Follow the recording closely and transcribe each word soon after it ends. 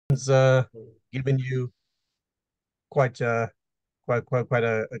uh, given you quite a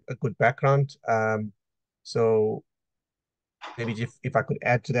good background. So maybe if I could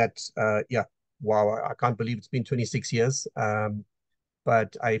add to that, yeah, wow, I can't believe it's been 26 years.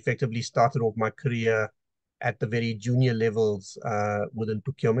 But I effectively started off my career at the very junior levels within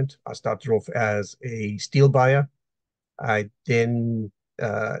procurement. I started off as a steel buyer. I then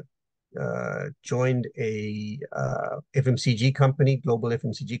uh, joined a FMCG company, global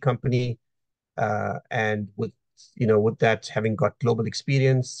FMCG company, and with that, having got global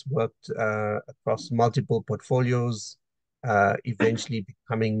experience, worked across multiple portfolios, eventually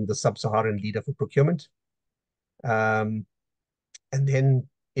becoming the sub-Saharan leader for procurement. Um, and then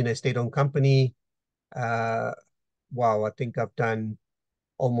in a state-owned company, uh, wow, I think I've done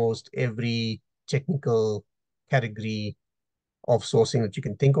almost every technical category of sourcing that you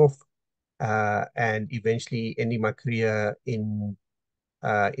can think of, and eventually ending my career in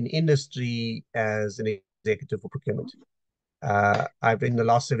industry as an executive for procurement. I've in the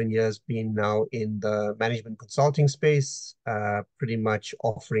last 7 years been now in the management consulting space, pretty much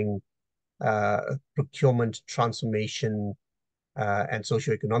offering procurement transformation and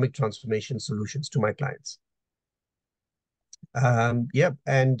socioeconomic transformation solutions to my clients. Yeah,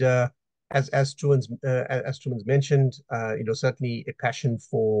 and as Truman's mentioned, certainly a passion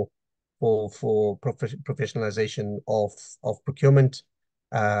for professionalization of procurement,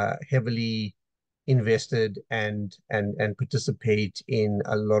 heavily invested and participate in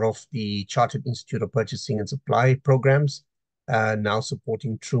a lot of the Chartered Institute of Purchasing and Supply programs, now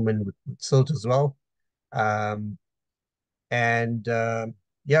supporting Truman with SILT as well. Um, and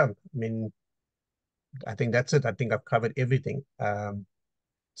yeah, I mean, I think that's it. I think I've covered everything.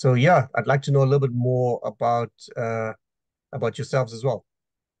 So yeah, I'd like to know a little bit more about yourselves as well.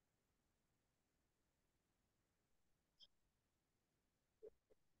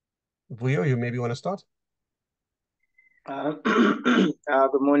 Vuyo, you maybe want to start?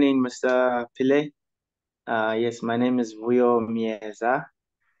 Good morning, Mr. Pillay. Yes, my name is Vuyo Mieza,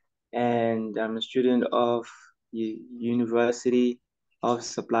 and I'm a student of University of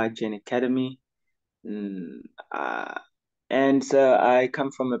Supply Chain Academy. Mm, uh, and so I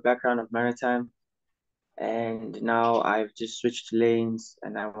come from a background of maritime, and now I've just switched lanes,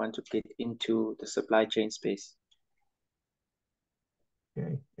 and I want to get into the supply chain space.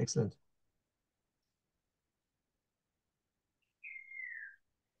 Okay, excellent.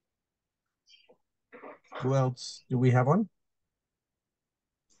 Who else do we have on?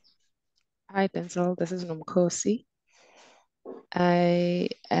 Hi, Denzil. This is Nomkosi. I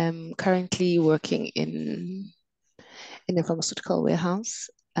am currently working in a pharmaceutical warehouse,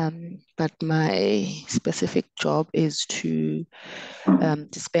 but my specific job is to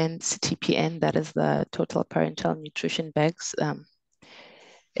dispense TPN, that is the total parental nutrition bags.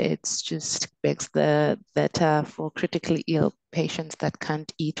 It's just bags that are for critically ill patients that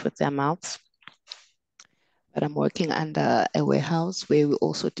can't eat with their mouths. But I'm working under a warehouse where we're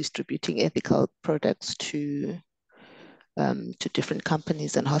also distributing ethical products to different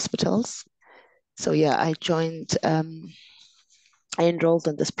companies and hospitals. So yeah, I enrolled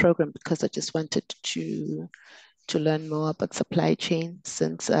in this program because I just wanted to learn more about supply chain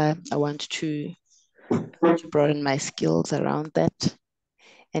since I want to broaden my skills around that.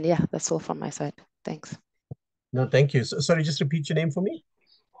 And yeah, that's all from my side. Thanks. No, thank you. So, sorry, just repeat your name for me.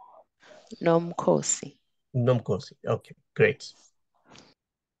 Nom Kosi. Nomkosi. Okay, great.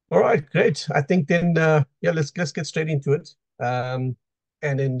 All right, great. I think then, yeah, let's get straight into it. And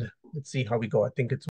then let's see how we go. I think it's